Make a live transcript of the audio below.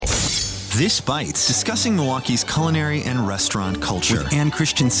This Bites, discussing Milwaukee's culinary and restaurant culture. With Ann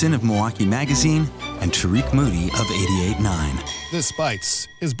Christensen of Milwaukee Magazine and Tariq Moody of 88.9. This Bites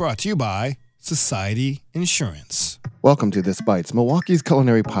is brought to you by Society Insurance. Welcome to This Bites, Milwaukee's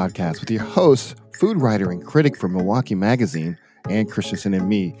culinary podcast with your host, food writer and critic for Milwaukee Magazine, Ann Christensen, and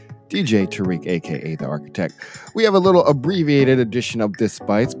me, DJ Tariq, a.k.a. The Architect. We have a little abbreviated edition of This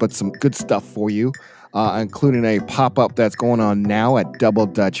Bites, but some good stuff for you, including a pop-up that's going on now at Double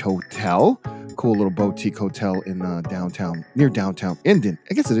Dutch Hotel. Cool little boutique hotel in near downtown Indian.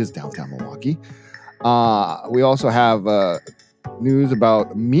 I guess it is downtown Milwaukee. We also have news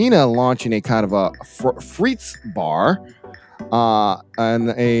about Mina launching a kind of a frites bar. And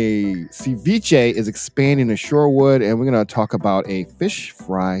a ceviche is expanding to Shorewood, and we're going to talk about a fish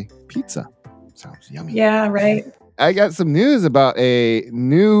fry pizza. Sounds yummy. Yeah, right. I got some news about a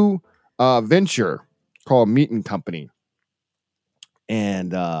new venture called Meat and Company.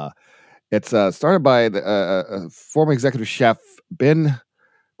 And it's started by the former executive chef Ben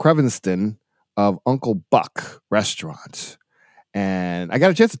Crevinston of Uncle Buck Restaurants. And I got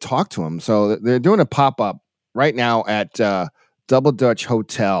a chance to talk to him. So they're doing a pop-up right now at Double Dutch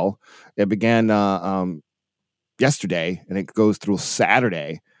Hotel. It began yesterday, and it goes through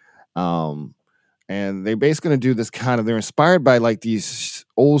Saturday. And they're basically going to do this they're inspired by like these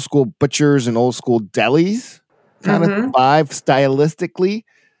old school butchers and old school delis kind of vibe stylistically.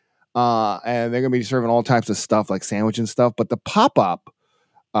 And they're going to be serving all types of stuff like sandwich and stuff. But the pop-up,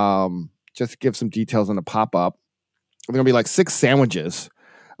 just to give some details on the pop-up, they're going to be like 6 sandwiches.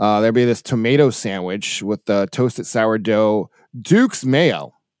 There'll be this tomato sandwich with toasted sourdough, Duke's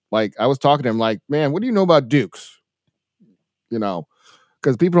mayo. Like, I was talking to him like, man, what do you know about Duke's? You know,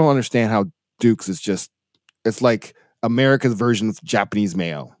 because people don't understand how Duke's is it's like America's version of Japanese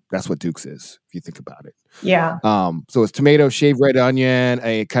mayo. That's what Duke's is, if you think about it. Yeah. So it's tomato, shaved red onion,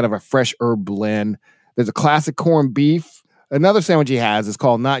 a kind of a fresh herb blend. There's a classic corned beef. Another sandwich he has is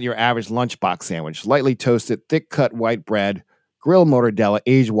called Not Your Average Lunchbox Sandwich. Lightly toasted, thick-cut white bread, grilled mortadella,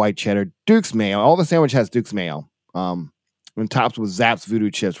 aged white cheddar, Duke's mayo. All the sandwich has Duke's mayo. And topped with Zapp's Voodoo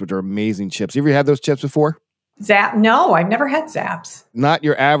chips, which are amazing chips. You ever had those chips before? No, I've never had Zapp's. Not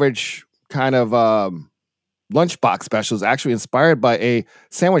your average kind of lunchbox special is actually inspired by a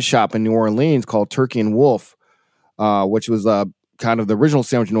sandwich shop in New Orleans called Turkey and Wolf, which was kind of the original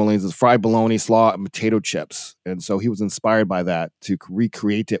sandwich in New Orleans is fried bologna, slaw, and potato chips. And so he was inspired by that to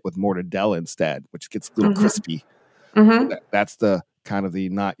recreate it with mortadella instead, which gets a little crispy. So that's the kind of the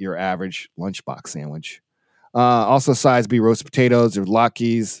not your average lunchbox sandwich. Also sides be roasted potatoes, there's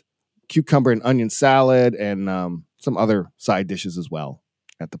latkes, cucumber and onion salad, and some other side dishes as well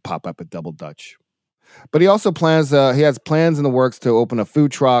at the pop-up at Double Dutch. But he also he has plans in the works to open a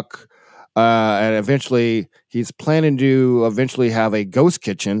food truck, and eventually he's planning to have a ghost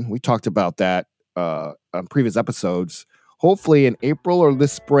kitchen. We talked about that on previous episodes. Hopefully in April or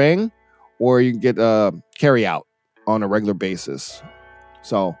this spring, or you can get carry out on a regular basis.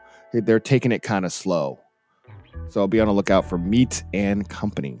 So they're taking it kind of slow. So be on the lookout for Meat and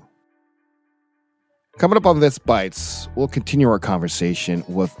Company. Coming up on This Bites, we'll continue our conversation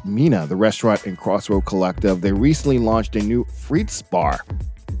with Mina, the restaurant and Crossroad Collective. They recently launched a new frites bar.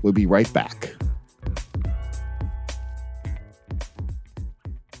 We'll be right back.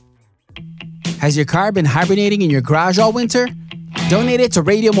 Has your car been hibernating in your garage all winter? Donate it to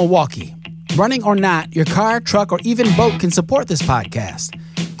Radio Milwaukee. Running or not, your car, truck, or even boat can support this podcast.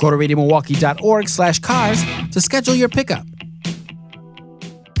 Go to radiomilwaukee.org/cars to schedule your pickup.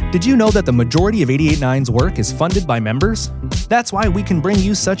 Did you know that the majority of 88.9's work is funded by members? That's why we can bring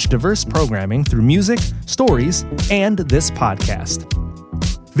you such diverse programming through music, stories, and this podcast.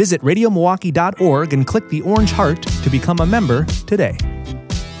 Visit radiomilwaukee.org and click the orange heart to become a member today.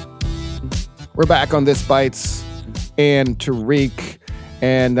 We're back on This Bites and Tariq.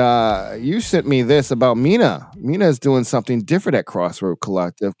 And you sent me this about Mina. Mina is doing something different at Crossroad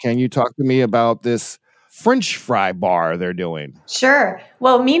Collective. Can you talk to me about this French fry bar they're doing? Sure.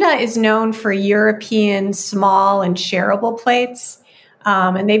 Well, Mina is known for European small and shareable plates.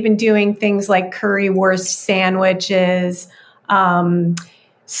 And they've been doing things like currywurst sandwiches,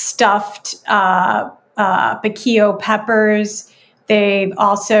 stuffed piquillo peppers. They've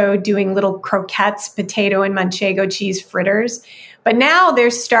also doing little croquettes, potato and manchego cheese fritters. But now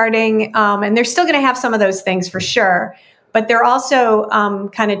they're starting, and they're still going to have some of those things for sure, but they're also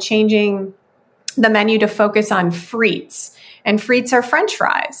kind of changing the menu to focus on frites. And frites are French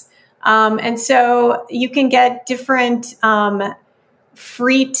fries. And so you can get different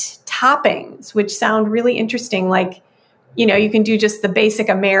frite toppings, which sound really interesting. Like, you know, you can do just the basic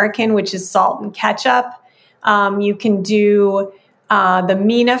American, which is salt and ketchup. You can do the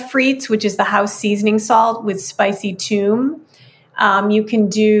Mina frites, which is the house seasoning salt with spicy thyme. You can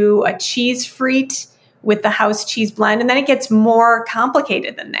do a cheese frite with the house cheese blend, and then it gets more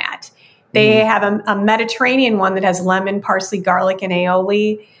complicated than that. They have a Mediterranean one that has lemon, parsley, garlic, and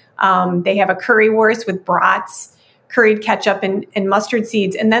aioli. They have a currywurst with brats, curried ketchup, and mustard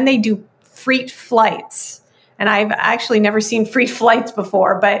seeds. And then they do frite flights. And I've actually never seen frite flights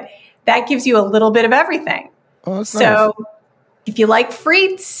before, but that gives you a little bit of everything. Oh, that's so nice. If you like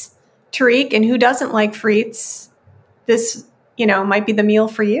frites, Tariq, and who doesn't like frites, this, might be the meal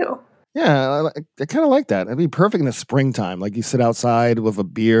for you. Yeah, I kind of like that. It'd be perfect in the springtime. Like you sit outside with a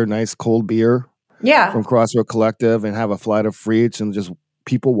beer, nice cold beer from Crossroad Collective, and have a flight of frites and just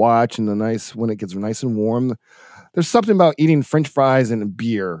people watch. And when it gets nice and warm, there's something about eating French fries and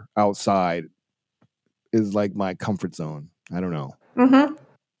beer outside is like my comfort zone. I don't know. Mm-hmm.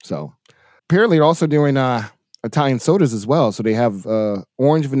 So apparently they're also doing Italian sodas as well. So they have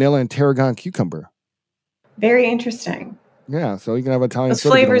orange, vanilla, and tarragon cucumber. Very interesting. Yeah, so you can have Italian Those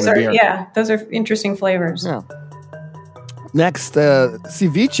soda. flavors those are interesting flavors. Yeah. Next,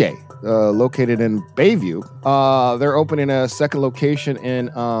 Ceviche, located in Bayview. They're opening a second location in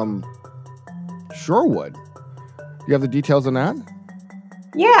Shorewood. Do you have the details on that?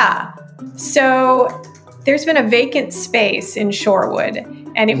 Yeah. So there's been a vacant space in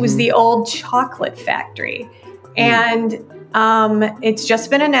Shorewood, and it was the old chocolate factory. And it's just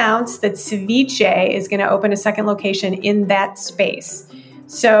been announced that Ceviche is going to open a second location in that space.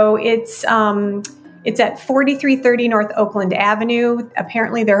 So it's at 4330 North Oakland Avenue.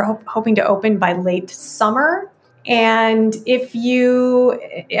 Apparently, they're hoping to open by late summer. And if you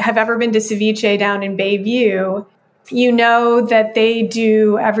have ever been to Ceviche down in Bayview, you know that they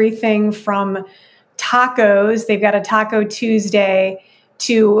do everything from tacos. They've got a Taco Tuesday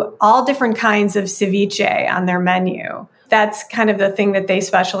to all different kinds of ceviche on their menu. That's kind of the thing that they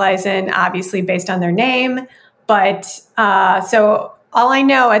specialize in, obviously based on their name. But so all I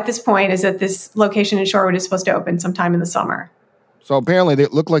know at this point is that this location in Shorewood is supposed to open sometime in the summer. So apparently they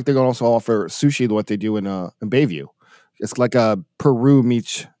look like they're going to also offer sushi, what they do in Bayview. It's like a Peru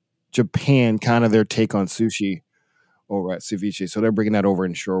meets Japan, kind of their take on sushi over at Ceviche. So they're bringing that over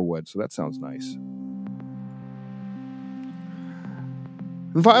in Shorewood. So that sounds nice.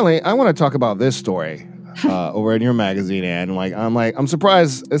 And finally, I want to talk about this story over in your magazine, and I'm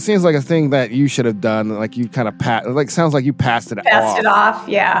surprised. It seems like a thing that you should have done. Like you kind of sounds like you passed it off.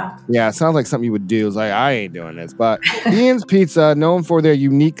 Yeah. Yeah, it sounds like something you would do. It's like, I ain't doing this. But Ian's Pizza, known for their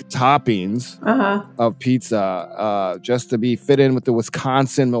unique toppings of pizza, just to be fit in with the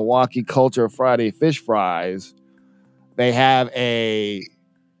Wisconsin, Milwaukee culture of Friday fish fries, they have a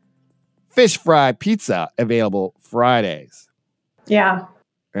fish fry pizza available Fridays. Yeah.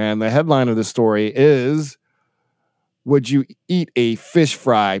 And the headline of the story is, would you eat a fish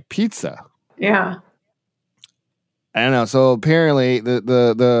fry pizza? Yeah. I don't know. So apparently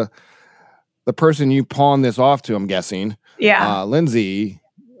the person you pawned this off to, I'm guessing, Lindsay,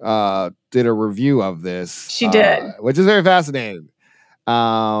 did a review of this. She did. Which is very fascinating.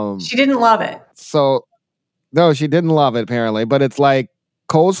 She didn't love it. So, no, she didn't love it, apparently. But it's like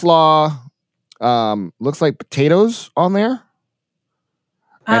coleslaw, looks like potatoes on there.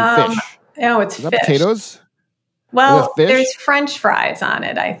 And fish. No, it's Is that fish. Potatoes? Well, fish? there's French fries on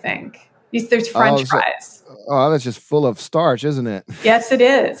it, I think. There's French fries. Oh, that's just full of starch, isn't it? Yes, it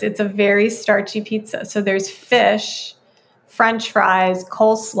is. It's a very starchy pizza. So there's fish, French fries,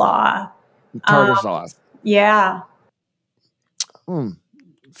 coleslaw. Tartar sauce. Yeah.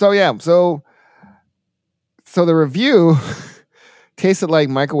 So, yeah. So the review tasted like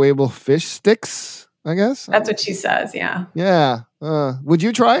microwavable fish sticks, I guess. That's what she says, yeah. Yeah. Would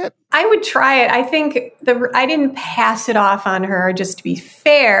you try it? I would try it. I think I didn't pass it off on her, just to be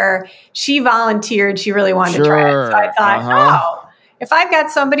fair. She volunteered. She really wanted to try it. So I thought, if I've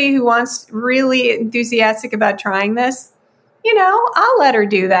got somebody who wants really enthusiastic about trying this, I'll let her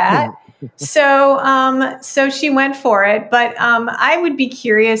do that. So she went for it. But I would be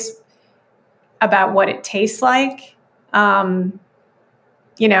curious about what it tastes like. Well,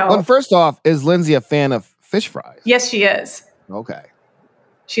 first off, is Lindsay a fan of fish fries? Yes, she is. Okay.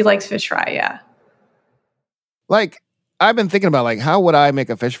 She likes fish fry, yeah. Like, I've been thinking about, how would I make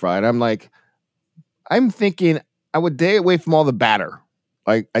a fish fry? And I'm thinking I would stay away from all the batter.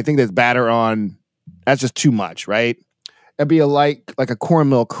 Like, I think there's batter on, that's just too much, right? It'd be like a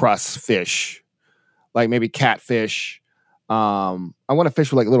cornmeal crust fish, like maybe catfish. I want a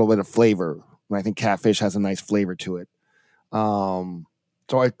fish with a little bit of flavor. And I think catfish has a nice flavor to it. So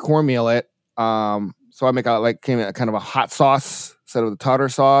I cornmeal it. So I make kind of a hot sauce instead of the tartar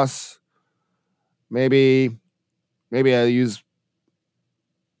sauce. Maybe I use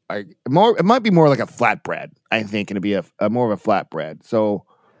It might be more like a flatbread. I think it'd be a more of a flatbread. So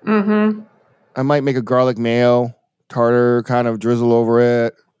I might make a garlic mayo tartar, kind of drizzle over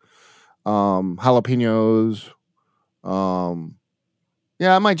it. Jalapenos.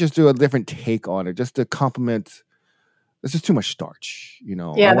 Yeah, I might just do a different take on it just to complement. This is too much starch, you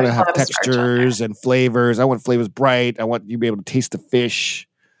know. Yeah, I want to there's a have lot of starch on textures and flavors. I want flavors bright. I want you to be able to taste the fish.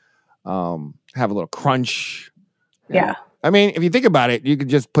 Have a little crunch. Yeah. I mean, if you think about it, you could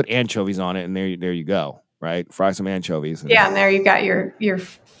just put anchovies on it, and there you go, right? Fry some anchovies. Yeah, and there you got your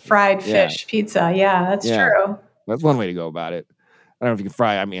fried fish pizza. Yeah, that's true. That's one way to go about it. I don't know if you can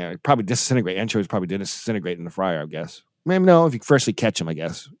fry. I mean, it probably disintegrate. Anchovies probably disintegrate in the fryer, I guess. Maybe no, if you freshly catch them, I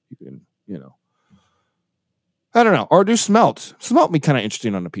guess. You can, you know. I don't know. Or do smelt. Smelt would be kind of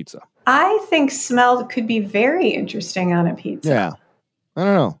interesting on a pizza. I think smelt could be very interesting on a pizza. Yeah. I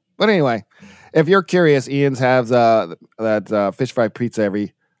don't know. But anyway, if you're curious, Ian's has that fish fry pizza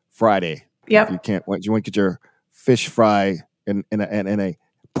every Friday. Yep. If you want to get your fish fry in a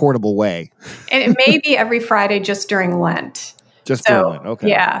portable way. And it may be every Friday just during Lent. During Lent. Okay.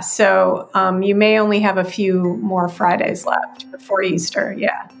 Yeah. So you may only have a few more Fridays left before Easter.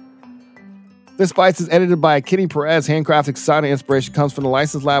 Yeah. This Bites is edited by Kitty Perez. Handcrafted Sonic inspiration comes from the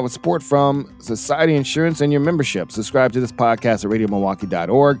License Lab with support from Society Insurance and your membership. Subscribe to this podcast at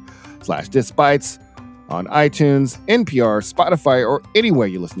radiomilwaukee.org/This Bites on iTunes, NPR, Spotify, or anywhere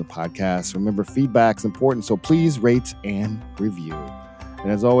you listen to podcasts. Remember, feedback's important, so please rate and review. And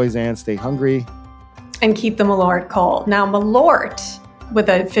as always, Ann, stay hungry. And keep the Malort cold. Now, Malort with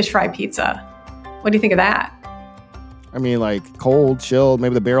a fish fry pizza. What do you think of that? I mean, like cold, chilled,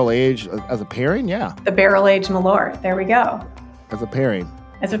 maybe the barrel aged as a pairing. Yeah. The barrel aged Malort. There we go. As a pairing.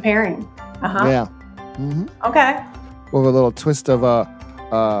 Yeah. Mm-hmm. Okay. With a little twist of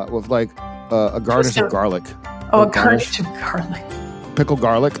with like a garnish of garlic. Oh, a garnish of garlic. Pickled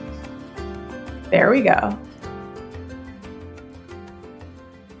garlic. There we go.